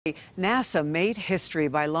NASA made history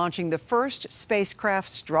by launching the first spacecraft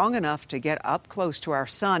strong enough to get up close to our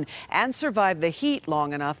sun and survive the heat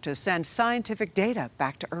long enough to send scientific data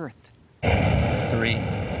back to Earth. 3,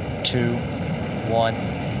 2,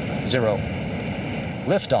 1, 0.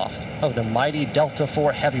 Liftoff of the mighty Delta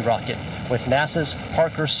IV Heavy rocket with NASA's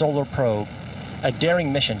Parker Solar Probe, a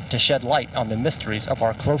daring mission to shed light on the mysteries of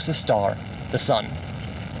our closest star, the Sun.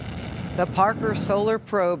 The Parker Solar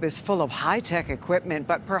Probe is full of high-tech equipment,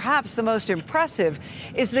 but perhaps the most impressive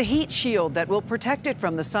is the heat shield that will protect it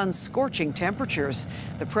from the sun's scorching temperatures.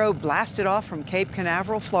 The probe blasted off from Cape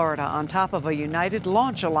Canaveral, Florida, on top of a United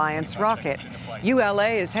Launch Alliance rocket. ULA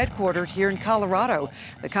is headquartered here in Colorado.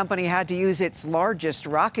 The company had to use its largest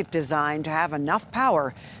rocket design to have enough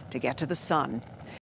power to get to the sun.